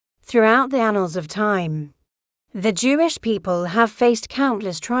Throughout the annals of time, the Jewish people have faced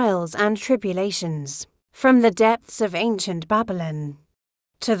countless trials and tribulations. From the depths of ancient Babylon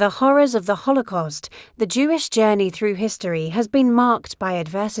to the horrors of the Holocaust, the Jewish journey through history has been marked by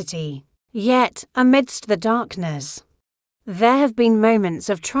adversity. Yet, amidst the darkness, there have been moments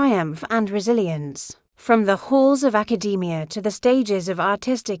of triumph and resilience. From the halls of academia to the stages of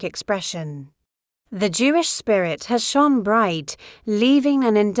artistic expression, the Jewish spirit has shone bright, leaving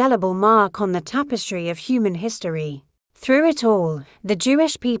an indelible mark on the tapestry of human history. Through it all, the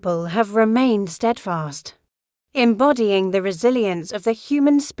Jewish people have remained steadfast, embodying the resilience of the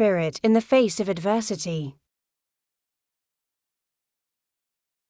human spirit in the face of adversity.